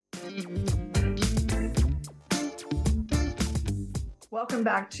Welcome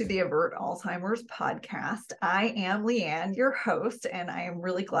back to the Avert Alzheimer's podcast. I am Leanne, your host, and I am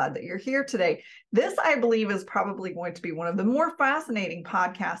really glad that you're here today. This, I believe, is probably going to be one of the more fascinating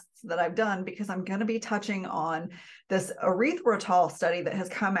podcasts that I've done because I'm going to be touching on this erythritol study that has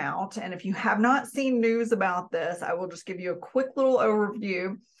come out. And if you have not seen news about this, I will just give you a quick little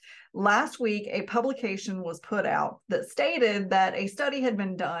overview. Last week, a publication was put out that stated that a study had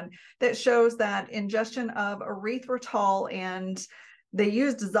been done that shows that ingestion of erythritol, and they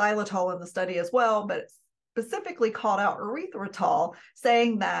used xylitol in the study as well, but specifically called out erythritol,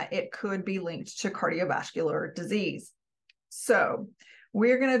 saying that it could be linked to cardiovascular disease. So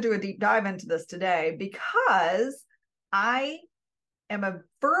we're going to do a deep dive into this today because I am a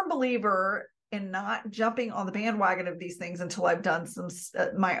firm believer in not jumping on the bandwagon of these things until I've done some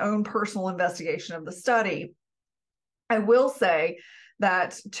my own personal investigation of the study. I will say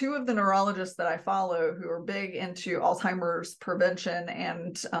that two of the neurologists that I follow who are big into Alzheimer's prevention,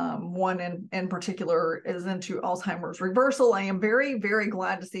 and one in particular is into Alzheimer's reversal, I am very, very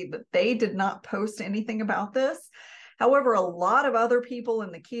glad to see that they did not post anything about this. However, a lot of other people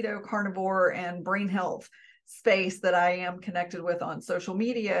in the keto, carnivore, and brain health space that I am connected with on social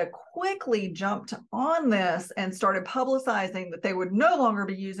media quickly jumped on this and started publicizing that they would no longer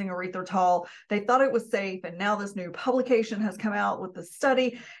be using erythritol. They thought it was safe, and now this new publication has come out with the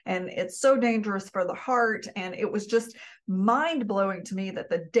study, and it's so dangerous for the heart. And it was just mind-blowing to me that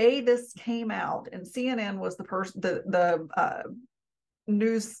the day this came out, and CNN was the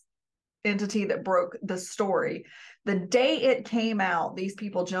news entity that broke the story. The day it came out, these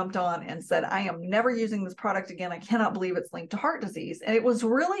people jumped on and said, I am never using this product again. I cannot believe it's linked to heart disease. And it was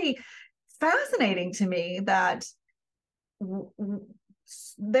really fascinating to me that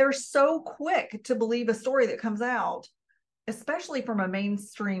they're so quick to believe a story that comes out, especially from a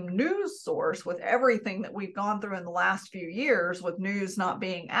mainstream news source, with everything that we've gone through in the last few years with news not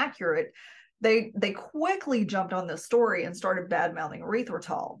being accurate. They quickly jumped on this story and started bad-mouthing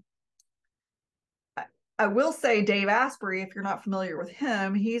erythritol. I will say Dave Asprey, if you're not familiar with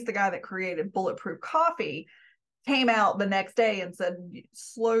him, he's the guy that created Bulletproof Coffee, came out the next day and said,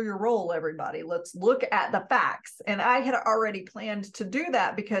 slow your roll, everybody. Let's look at the facts. And I had already planned to do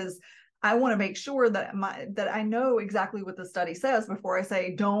that because I want to make sure that I know exactly what the study says before I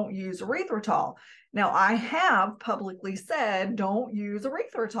say don't use erythritol. Now, I have publicly said don't use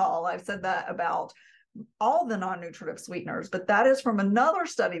erythritol. I've said that about all the non-nutritive sweeteners, but that is from another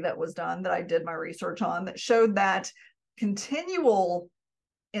study that was done that I did my research on that showed that continual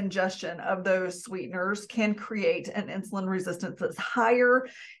ingestion of those sweeteners can create an insulin resistance that's higher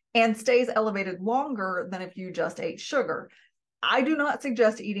and stays elevated longer than if you just ate sugar. I do not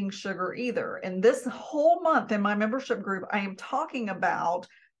suggest eating sugar either. And this whole month in my membership group, I am talking about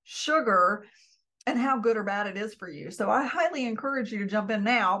sugar and how good or bad it is for you. So I highly encourage you to jump in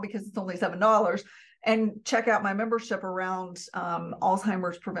now because it's only $7 and check out my membership around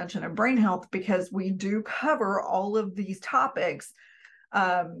Alzheimer's prevention and brain health, because we do cover all of these topics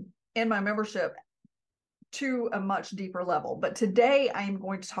in my membership to a much deeper level. But today I am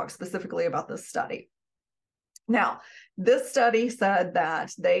going to talk specifically about this study. Now, this study said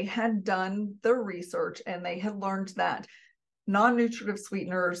that they had done the research and they had learned that non-nutritive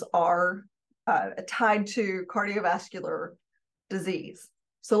sweeteners are tied to cardiovascular disease.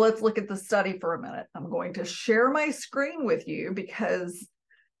 So let's look at the study for a minute. I'm going to share my screen with you because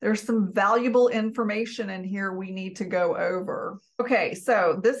there's some valuable information in here we need to go over. Okay,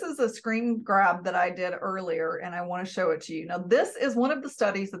 so this is a screen grab that I did earlier, and I want to show it to you. Now, this is one of the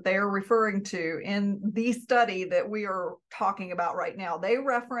studies that they are referring to in the study that we are talking about right now. They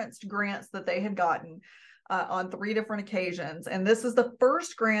referenced grants that they had gotten on 3 different occasions, and this is the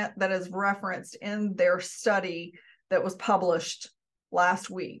first grant that is referenced in their study that was published last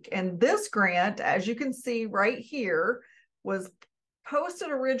week. And this grant, as you can see right here, was posted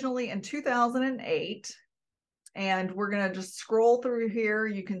originally in 2008. And we're going to just scroll through here.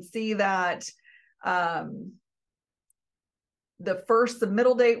 You can see that the first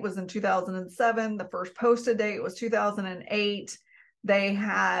submittal date was in 2007. The first posted date was 2008. They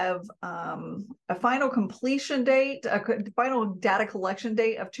have a final completion date, a final data collection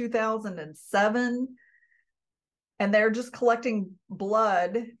date of 2007. And they're just collecting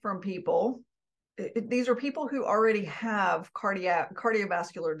blood from people. These are people who already have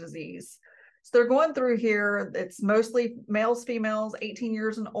cardiovascular disease. So they're going through here. It's mostly males, females, 18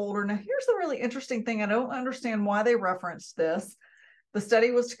 years and older. Now, here's the really interesting thing. I don't understand why they referenced this. The study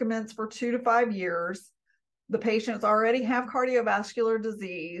was to commence for 2 to 5 years. The patients already have cardiovascular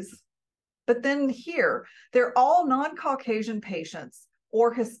disease. But then here, they're all non-Caucasian patients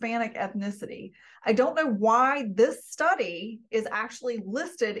or Hispanic ethnicity. I don't know why this study is actually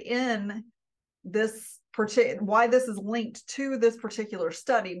listed in this why this is linked to this particular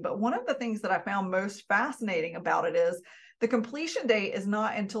study. But one of the things that I found most fascinating about it is the completion date is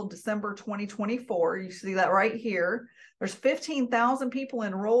not until December 2024. You see that right here. There's 15,000 people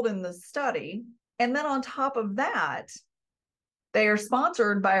enrolled in this study. And then on top of that, they are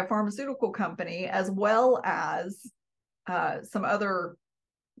sponsored by a pharmaceutical company as well as some other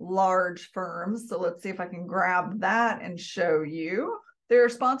large firms. So let's see if I can grab that and show you. They're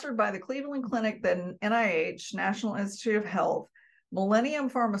sponsored by the Cleveland Clinic, the NIH, National Institute of Health, Millennium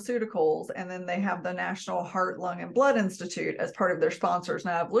Pharmaceuticals, and then they have the National Heart, Lung, and Blood Institute as part of their sponsors.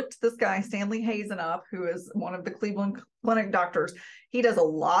 Now, I've looked this guy, Stanley Hazen, up, who is one of the Cleveland Clinic doctors. He does a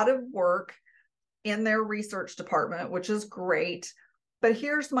lot of work in their research department, which is great. But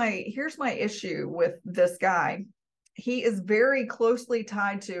here's my issue with this guy. He is very closely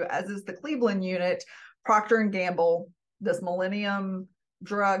tied to, as is the Cleveland unit, Procter & Gamble, this Millennium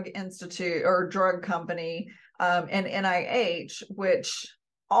Drug Institute or drug company, and NIH, which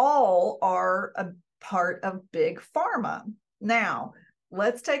all are a part of big pharma. Now,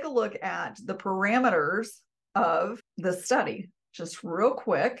 let's take a look at the parameters of the study, just real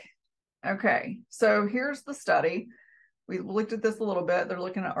quick. Okay, so here's the study. We looked at this a little bit. They're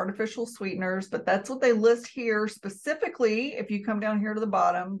looking at artificial sweeteners, but that's what they list here. Specifically, if you come down here to the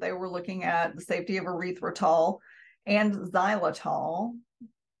bottom, they were looking at the safety of erythritol and xylitol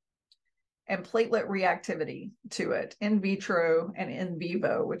and platelet reactivity to it, in vitro and in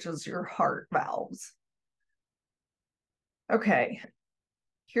vivo, which is your heart valves. Okay,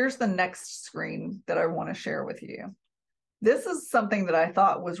 here's the next screen that I want to share with you. This is something that I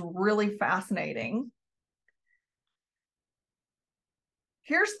thought was really fascinating.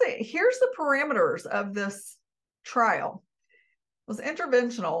 Here's the parameters of this trial. It was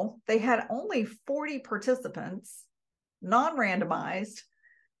interventional. They had only 40 participants, non-randomized.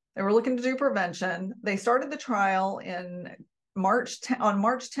 They were looking to do prevention. They started the trial on March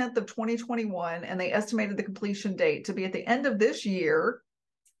 10th of 2021, and they estimated the completion date to be at the end of this year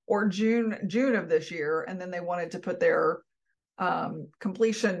or June of this year. And then they wanted to put their actual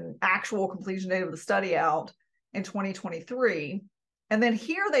completion date of the study out in 2023. And then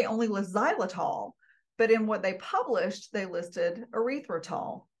here they only list xylitol, but in what they published, they listed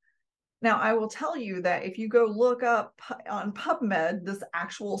erythritol. Now, I will tell you that if you go look up on PubMed, this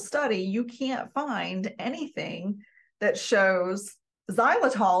actual study, you can't find anything that shows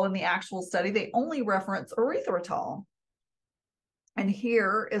xylitol in the actual study. They only reference erythritol. And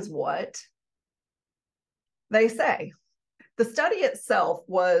here is what they say. The study itself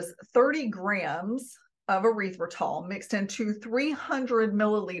was 30 grams of erythritol mixed into 300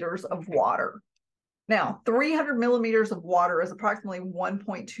 milliliters of water. Now, 300 milliliters of water is approximately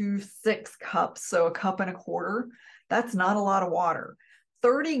 1.26 cups, so a cup and a quarter. That's not a lot of water.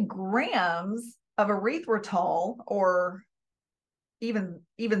 30 grams of erythritol, or even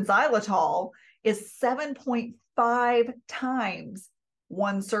xylitol, is 7.5 times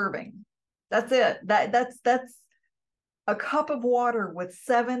one serving. That's it. That's a cup of water with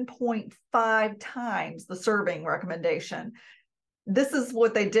 7.5 times the serving recommendation. This is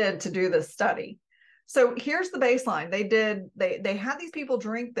what they did to do this study. So here's the baseline. They had these people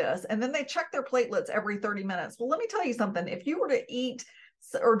drink this, and then they checked their platelets every 30 minutes. Well, let me tell you something. If you were to eat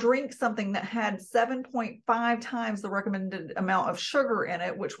or drink something that had 7.5 times the recommended amount of sugar in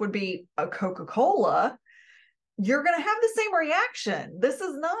it, which would be a Coca-Cola, you're going to have the same reaction. This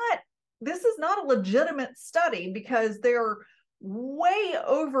is not a legitimate study because they're way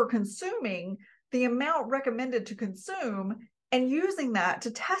over consuming the amount recommended to consume and using that to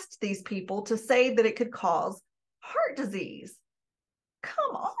test these people to say that it could cause heart disease.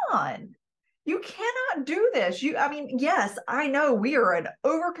 Come on. You cannot do this. Yes, I know we are an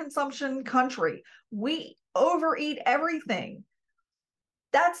overconsumption country. We overeat everything.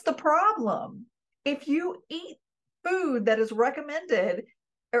 That's the problem. If you eat food that is recommended,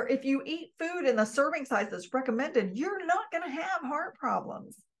 or if you eat food in the serving size that's recommended, you're not going to have heart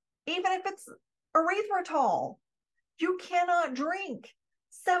problems, even if it's erythritol. You cannot drink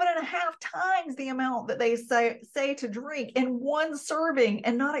 7.5 times the amount that they say to drink in one serving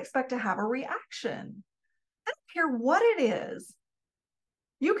and not expect to have a reaction. I don't care what it is.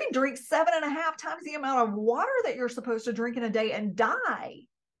 You can drink 7.5 times the amount of water that you're supposed to drink in a day and die.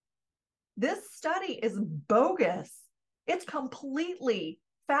 This study is bogus. It's completely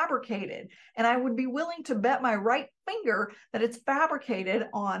fabricated. And I would be willing to bet my right finger that it's fabricated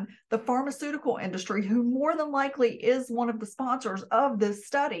on the pharmaceutical industry, who more than likely is one of the sponsors of this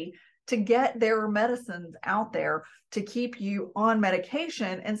study, to get their medicines out there to keep you on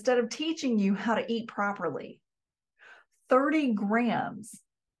medication instead of teaching you how to eat properly. 30 grams,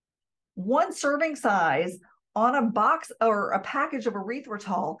 one serving size on a box or a package of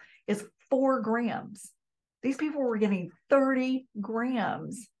erythritol is 4 grams. These people were getting 30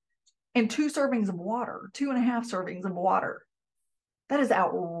 grams in 2 servings of water, 2.5 servings of water. That is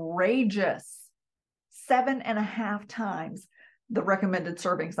outrageous. 7.5 times the recommended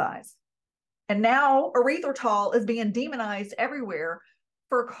serving size. And now erythritol is being demonized everywhere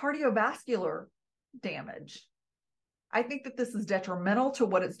for cardiovascular damage. I think that this is detrimental to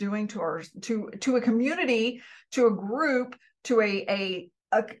what it's doing to a community, to a group, to a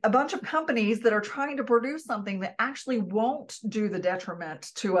bunch of companies that are trying to produce something that actually won't do the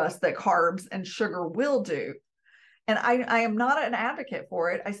detriment to us that carbs and sugar will do. And I am not an advocate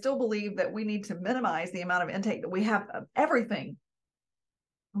for it. I still believe that we need to minimize the amount of intake that we have of everything.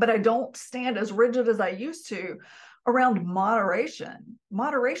 But I don't stand as rigid as I used to around moderation.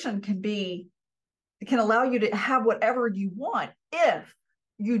 Moderation can allow you to have whatever you want if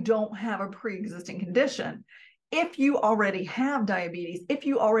you don't have a pre-existing condition. If you already have diabetes, if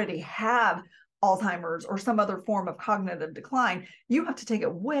you already have Alzheimer's or some other form of cognitive decline, you have to take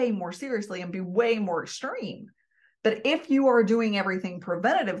it way more seriously and be way more extreme. But if you are doing everything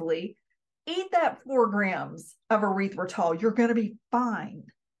preventatively, eat that 4 grams of erythritol. You're going to be fine.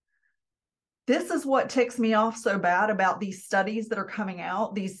 This is what ticks me off so bad about these studies that are coming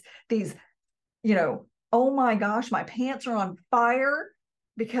out. These, oh my gosh, my pants are on fire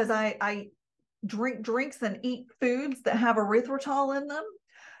because I drink drinks and eat foods that have erythritol in them.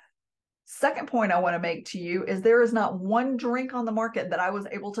 Second point I want to make to you is there is not one drink on the market that I was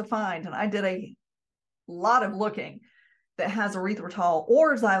able to find, and I did a lot of looking, that has erythritol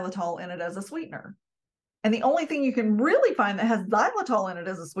or xylitol in it as a sweetener. And the only thing you can really find that has xylitol in it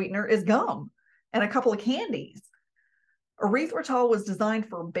as a sweetener is gum and a couple of candies. Erythritol was designed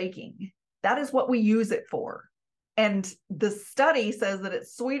for baking. That is what we use it for. And the study says that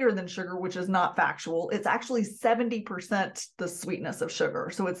it's sweeter than sugar, which is not factual. It's actually 70% the sweetness of sugar.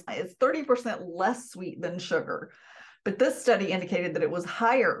 So it's 30% less sweet than sugar. But this study indicated that it was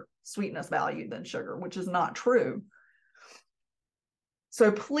higher sweetness value than sugar, which is not true.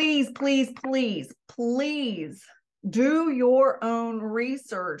 So please, please, please, please do your own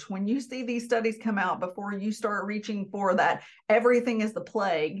research when you see these studies come out before you start reaching for that everything is the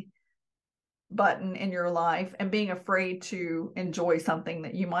plague button in your life and being afraid to enjoy something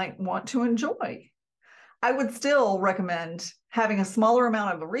that you might want to enjoy. I would still recommend having a smaller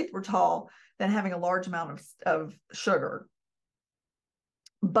amount of erythritol than having a large amount of sugar.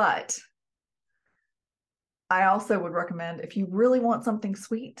 But I also would recommend, if you really want something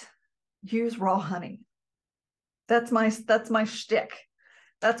sweet, use raw honey. That's my shtick.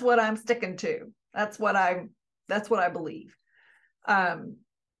 That's what I'm sticking to. That's what I believe.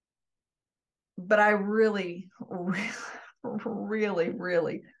 But I really, really,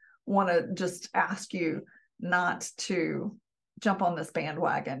 really want to just ask you not to jump on this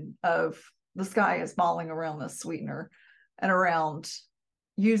bandwagon of the sky is falling around this sweetener and around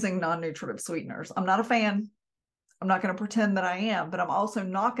using non-nutritive sweeteners. I'm not a fan. I'm not going to pretend that I am, but I'm also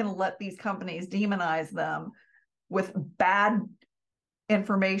not going to let these companies demonize them with bad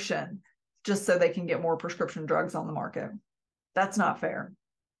information just so they can get more prescription drugs on the market. That's not fair.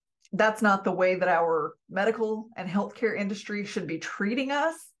 That's not the way that our medical and healthcare industry should be treating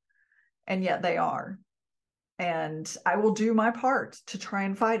us, and yet they are. And I will do my part to try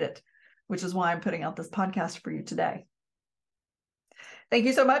and fight it, which is why I'm putting out this podcast for you today. Thank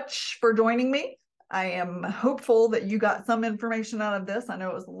you so much for joining me. I am hopeful that you got some information out of this. I know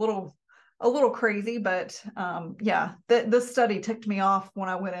it was a little crazy, but yeah, this study ticked me off when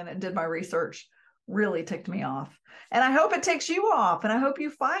I went in and did my research. Really ticked me off. And I hope it ticks you off, and I hope you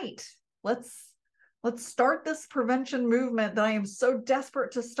fight. Let's start this prevention movement that I am so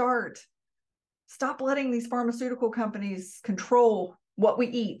desperate to start. Stop letting these pharmaceutical companies control what we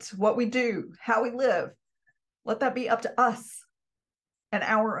eat, what we do, how we live. Let that be up to us and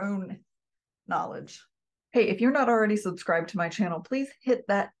our own knowledge. Hey, if you're not already subscribed to my channel, please hit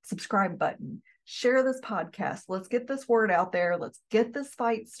that subscribe button. Share this podcast. Let's get this word out there. Let's get this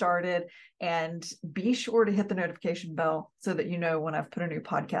fight started, and be sure to hit the notification bell so that you know when I've put a new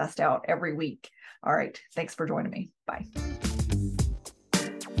podcast out every week. All right. Thanks for joining me. Bye.